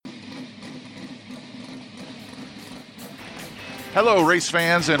Hello, race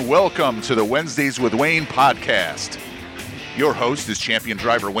fans, and welcome to the Wednesdays with Wayne podcast. Your host is champion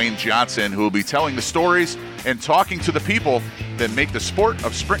driver Wayne Johnson, who will be telling the stories and talking to the people that make the sport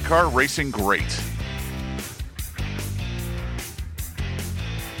of sprint car racing great.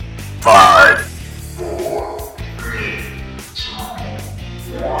 5, 4, 3, 2,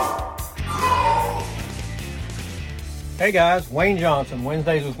 1, go. Hey guys, Wayne Johnson,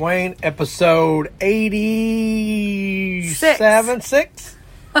 Wednesdays with Wayne, episode 87? 6?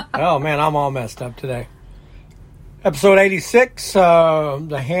 Oh man, I'm all messed up today. Episode 86,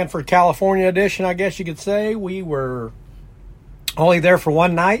 the Hanford, California edition, I guess you could say. We were only there for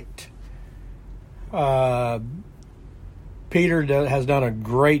one night. Peter has done a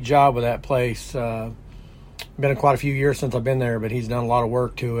great job with that place. Been quite a few years since I've been there, but he's done a lot of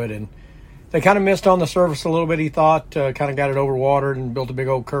work to it. And they kind of missed on the surface a little bit, he thought. Kind of got it overwatered and built a big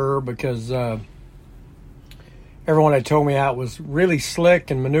old curb because everyone had told me how it was really slick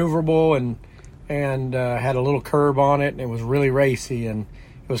and maneuverable and had a little curb on it, and it was really racy. And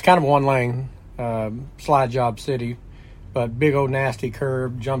it was kind of one lane, slide job city, but big old nasty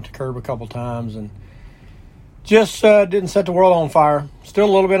curb, jumped the curb a couple times, and just didn't set the world on fire. Still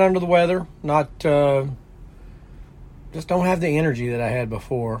a little bit under the weather. Just don't have the energy that I had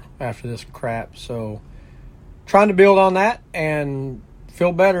before after this crap. So trying to build on that and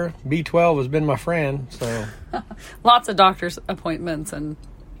feel better. B12 has been my friend. So lots of doctor's appointments and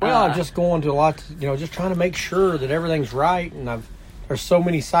I'm just going to lots. Just trying to make sure that everything's right. And there's so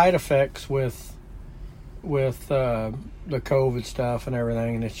many side effects with the COVID stuff and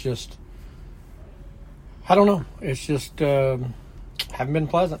everything, and it's just. I don't know. It's just haven't been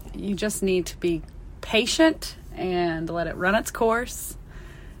pleasant. You just need to be patient and let it run its course.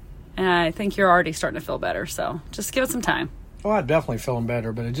 And I think you're already starting to feel better. So just give it some time. Oh, I'm definitely feeling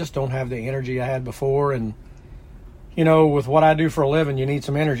better, but I just don't have the energy I had before. And, with what I do for a living, you need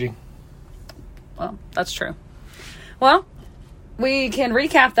some energy. Well, that's true. Well, we can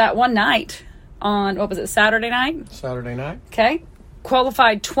recap that one night on, Saturday night? Saturday night. Okay.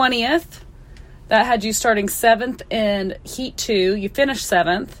 Qualified 20th. That had you starting 7th in Heat 2. You finished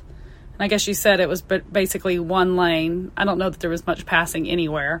 7th. And I guess you said it was basically one lane. I don't know that there was much passing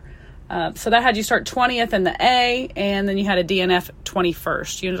anywhere. So that had you start 20th in the A, and then you had a DNF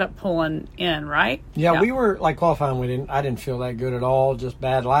 21st. You ended up pulling in, right? Yeah. We were, qualifying, I didn't feel that good at all, just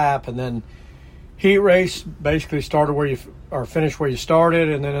bad lap. And then heat race basically started finished where you started.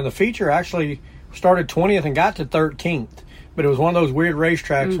 And then in the feature, actually started 20th and got to 13th. But it was one of those weird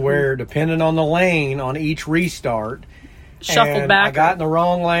racetracks where, depending on the lane on each restart, shuffled back. I got in the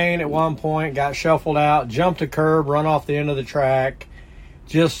wrong lane at one point, got shuffled out, jumped a curb, run off the end of the track.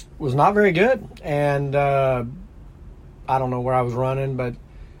 Just was not very good. And I don't know where I was running, but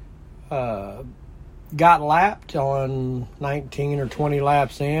got lapped on 19 or 20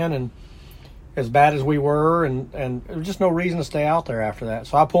 laps in, and as bad as we were, and there was just no reason to stay out there after that.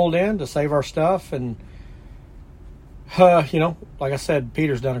 So I pulled in to save our stuff, and like I said,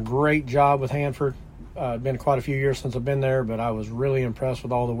 Peter's done a great job with Hanford. It's been quite a few years since I've been there, but I was really impressed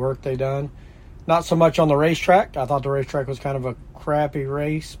with all the work they done. Not so much on the racetrack. I thought the racetrack was kind of a crappy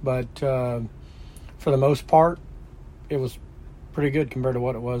race, but for the most part, it was pretty good compared to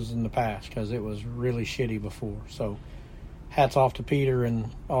what it was in the past, because it was really shitty before. So hats off to Peter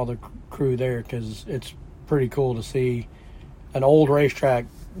and all the crew there, because it's pretty cool to see an old racetrack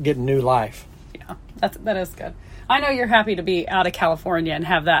getting new life. Yeah, that is good. I know you're happy to be out of California and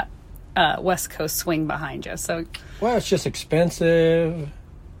have that West Coast swing behind you. So, well, it's just expensive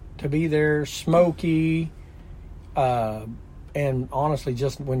to be there, smoky, and honestly,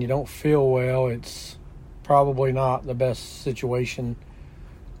 just when you don't feel well, it's probably not the best situation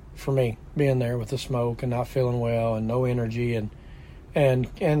for me, being there with the smoke and not feeling well and no energy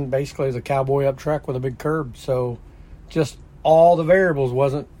and basically the cowboy up truck with a big curb. So just all the variables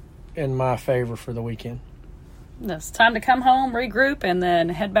wasn't in my favor for the weekend. It's time to come home, regroup, and then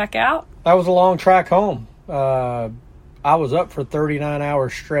head back out. That was a long track home. I was up for 39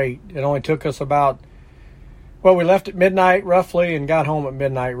 hours straight. It only took us we left at midnight roughly and got home at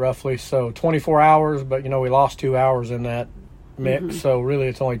midnight roughly. So 24 hours, but we lost 2 hours in that mix. So really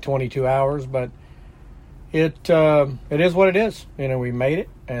it's only 22 hours, but it is what it is. We made it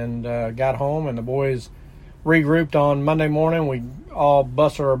and got home, and the boys regrouped on Monday morning. We all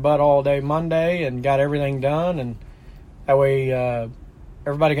busted our butt all day Monday and got everything done, and that way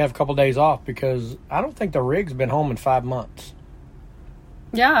everybody can have a couple days off, because I don't think the rig's been home in 5 months.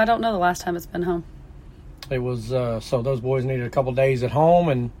 Yeah, I don't know the last time it's been home. It was so those boys needed a couple days at home,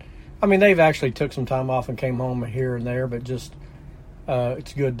 and I mean they've actually took some time off and came home here and there, but just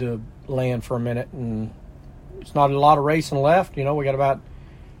it's good to land for a minute and it's not a lot of racing left. We got about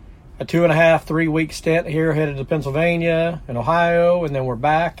a 2.5, 3 week stint here, headed to Pennsylvania and Ohio, and then we're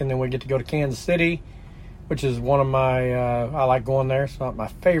back, and then we get to go to Kansas City, which is one of my I like going there. It's not my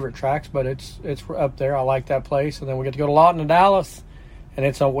favorite tracks, but it's up there. I like that place. And then we get to go to Lawton and Dallas, and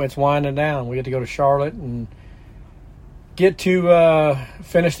it's winding down. We get to go to Charlotte and get to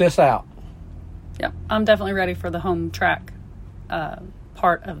finish this out. Yep, I'm definitely ready for the home track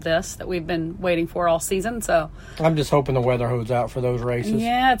part of this that we've been waiting for all season. So I'm just hoping the weather holds out for those races.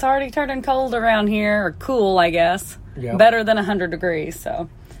 Yeah, it's already turning cold around here, or cool, I guess. Yep. Better than 100 degrees. So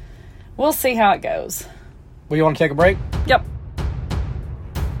we'll see how it goes. Well, you want to take a break? Yep.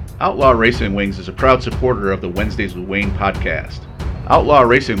 Outlaw Racing Wings is a proud supporter of the Wednesdays with Wayne podcast. Outlaw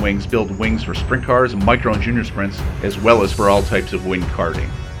Racing Wings build wings for sprint cars and micro and junior sprints, as well as for all types of wing karting.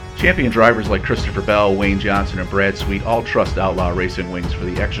 Champion drivers like Christopher Bell, Wayne Johnson, and Brad Sweet all trust Outlaw Racing Wings for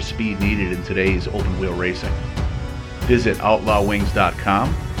the extra speed needed in today's open-wheel racing. Visit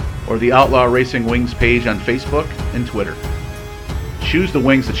outlawwings.com or the Outlaw Racing Wings page on Facebook and Twitter. Choose the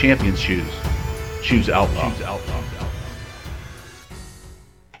wings the champions choose. Choose Outlaw.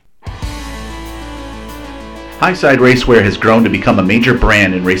 Highside Racewear has grown to become a major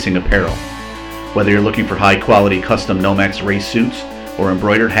brand in racing apparel. Whether you're looking for high-quality custom Nomex race suits or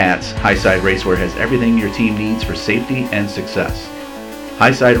embroidered hats, Highside Racewear has everything your team needs for safety and success.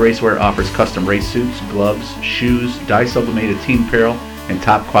 Highside Racewear offers custom race suits, gloves, shoes, dye-sublimated team apparel, and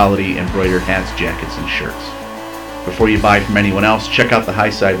top-quality embroidered hats, jackets, and shirts. Before you buy from anyone else, check out the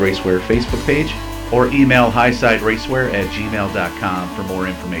Highside Racewear Facebook page or email highsideracewear@gmail.com for more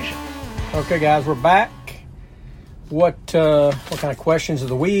information. Okay, guys, we're back. What kind of questions of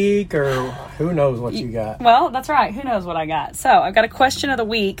the week, or who knows what you got? Well, that's right. Who knows what I got? So I've got a question of the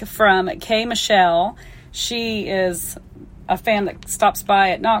week from Kay Michelle. She is a fan that stops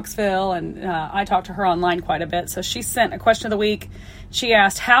by at Knoxville, and I talk to her online quite a bit. So she sent a question of the week. She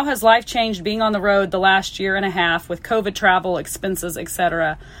asked, how has life changed being on the road the last year and a half with COVID travel, expenses,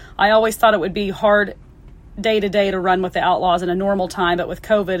 etc.? I always thought it would be hard day to day to run with the Outlaws in a normal time, but with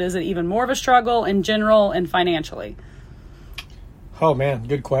COVID, is it even more of a struggle in general and financially? Oh man,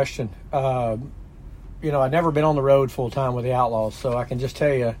 good question. I've never been on the road full time with the Outlaws, so I can just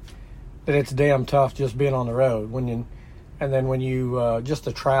tell you that it's damn tough just being on the road and then when you just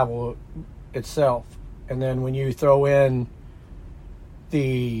the travel itself, and then when you throw in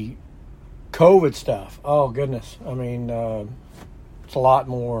the COVID stuff, oh goodness, I mean it's a lot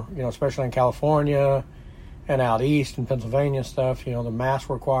more, especially in California and out east in Pennsylvania stuff, the mask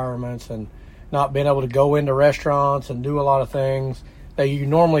requirements and not being able to go into restaurants and do a lot of things that you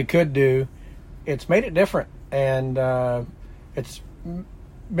normally could do. It's made it different, and it's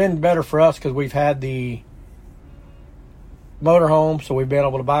been better for us because we've had the motorhome, so we've been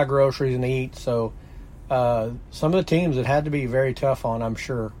able to buy groceries and eat. So some of the teams it had to be very tough on, I'm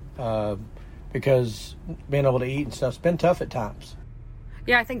sure, because being able to eat and stuff's been tough at times.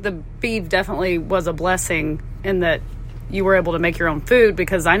 Yeah, I think the beef definitely was a blessing in that you were able to make your own food,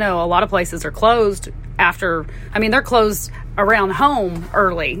 because I know a lot of places are closed they're closed around home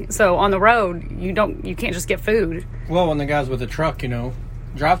early. So on the road, you can't just get food. Well, when the guys with the truck,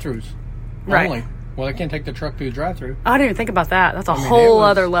 drive-throughs. Right. Only. Well, they can't take the truck through the drive-through. I didn't even think about that. That's a whole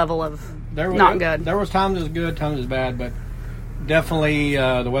other level of not good. There was times it was good, times it was bad, but definitely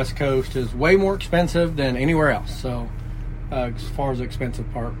the West Coast is way more expensive than anywhere else. So as far as the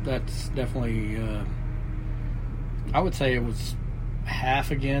expensive part, that's definitely, I would say it was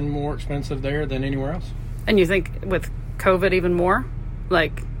half again more expensive there than anywhere else. And you think with COVID even more?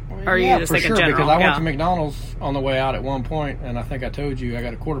 Like, are you just thinking general? Because I went to McDonald's on the way out at one point, and I think I told you I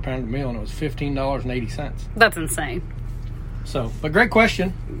got a quarter pounder meal, and it was $15.80. That's insane. So, but great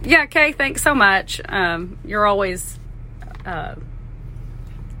question. Yeah, Kay, thanks so much. You're always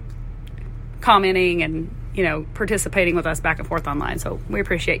commenting and participating with us back and forth online. So we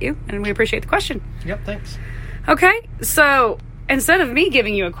appreciate you, and we appreciate the question. Yep, thanks. Okay, so instead of me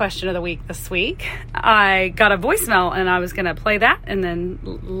giving you a question of the week this week, I got a voicemail, and I was going to play that and then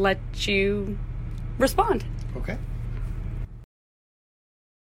let you respond. Okay.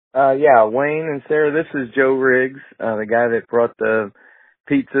 Wayne and Sarah, this is Joe Riggs, the guy that brought the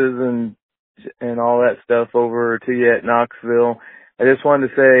pizzas and all that stuff over to you at Knoxville. I just wanted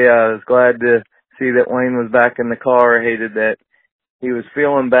to say I was glad to see that Wayne was back in the car. I hated that he was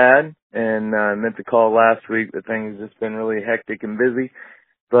feeling bad, and I meant to call last week, but things have just been really hectic and busy.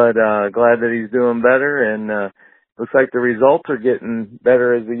 But glad that he's doing better, and looks like the results are getting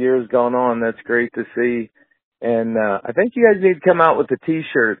better as the year's gone on. That's great to see. And I think you guys need to come out with a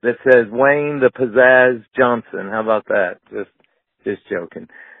T-shirt that says Wayne the Pizzazz Johnson. How about that? Just joking.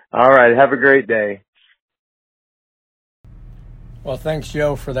 All right. Have a great day. Well, thanks,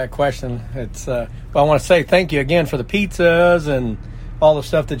 Joe, for that question. It's I want to say thank you again for the pizzas and all the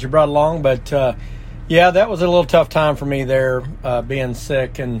stuff that you brought along. But, yeah, that was a little tough time for me there, being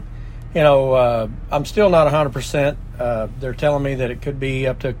sick. And, I'm still not 100%. They're telling me that it could be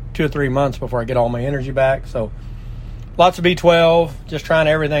up to 2 or 3 months before I get all my energy back. So lots of B12, just trying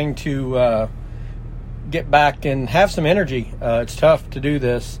everything to get back and have some energy. It's tough to do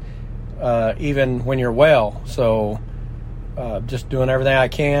this even when you're well. So just doing everything I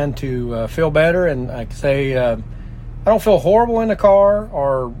can to feel better. And I can say I don't feel horrible in the car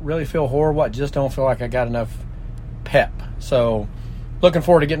or really feel horrible. I just don't feel like I got enough pep. So looking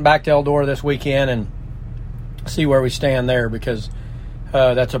forward to getting back to Eldora this weekend and see where we stand there, because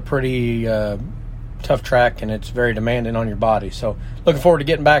that's a pretty tough track and it's very demanding on your body. So looking forward to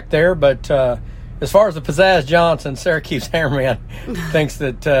getting back there. But as far as the Pizzazz Johnson, Sarah keeps hammering me. Thinks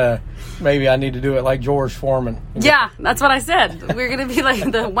that maybe I need to do it like George Foreman. Yeah, that's what I said. We're going to be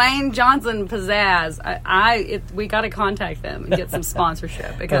like the Wayne Johnson Pizzazz. We got to contact them and get some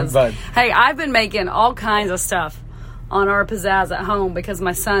sponsorship because, hey, I've been making all kinds of stuff on our Pizzazz at home because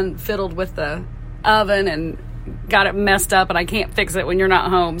my son fiddled with the oven and got it messed up, and I can't fix it when you're not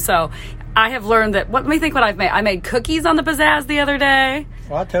home. So I have learned that. Let me think what I've made. I made cookies on the Pizzazz the other day.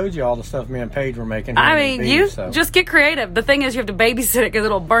 Well, I told you all the stuff me and Paige were making. Just get creative. The thing is, you have to babysit it because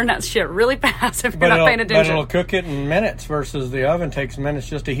it'll burn that shit really fast if you're not paying attention. But it'll cook it in minutes versus the oven takes minutes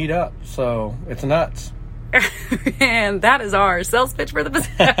just to heat up. So it's nuts. And that is our sales pitch for the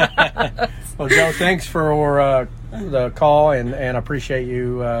Pizzazz. Well, Joe, thanks for the call, and I appreciate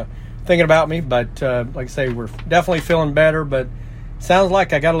you thinking about me. But like I say, we're definitely feeling better, but sounds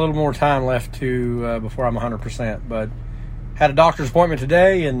like I got a little more time left to before I'm 100%. But had a doctor's appointment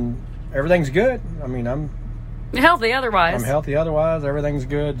today, and everything's good. I mean, I'm healthy otherwise. I'm healthy otherwise. Everything's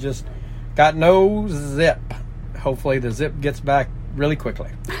good. Just got no zip. Hopefully the zip gets back really quickly.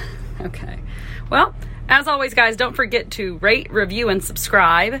 Okay. Well, as always, guys, don't forget to rate, review, and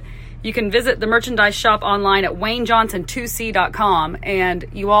subscribe. You can visit the merchandise shop online at WayneJohnson2C.com. And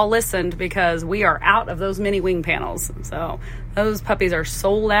you all listened because we are out of those mini wing panels. So those puppies are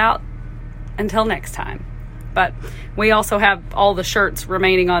sold out until next time. But we also have all the shirts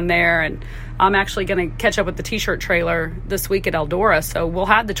remaining on there. And I'm actually going to catch up with the T-shirt trailer this week at Eldora. So we'll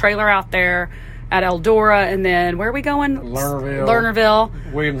have the trailer out there at Eldora. And then where are we going?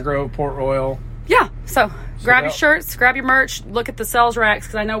 Lernerville. Williams Grove, Port Royal. Yeah. So grab your shirts, grab your merch, look at the sales racks,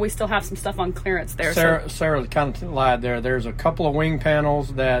 because I know we still have some stuff on clearance there. Sarah kind of lied there. There's a couple of wing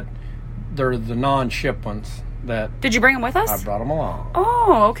panels that they're the non-ship ones. Did you bring them with us? I brought them along.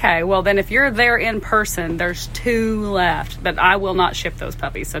 Oh, okay. Well, then if you're there in person, there's 2 left. But I will not ship those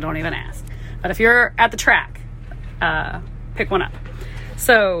puppies, so don't even ask. But if you're at the track, pick one up.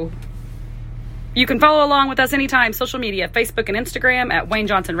 So you can follow along with us anytime, social media, Facebook and Instagram at Wayne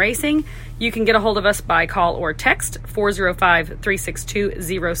Johnson Racing. You can get a hold of us by call or text,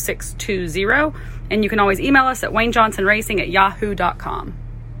 405-362-0620. And you can always email us at waynejohnsonracing@yahoo.com.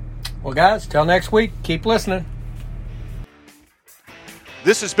 Well, guys, till next week, keep listening.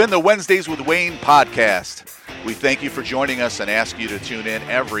 This has been the Wednesdays with Wayne podcast. We thank you for joining us and ask you to tune in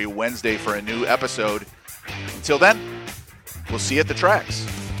every Wednesday for a new episode. Until then, we'll see you at the tracks.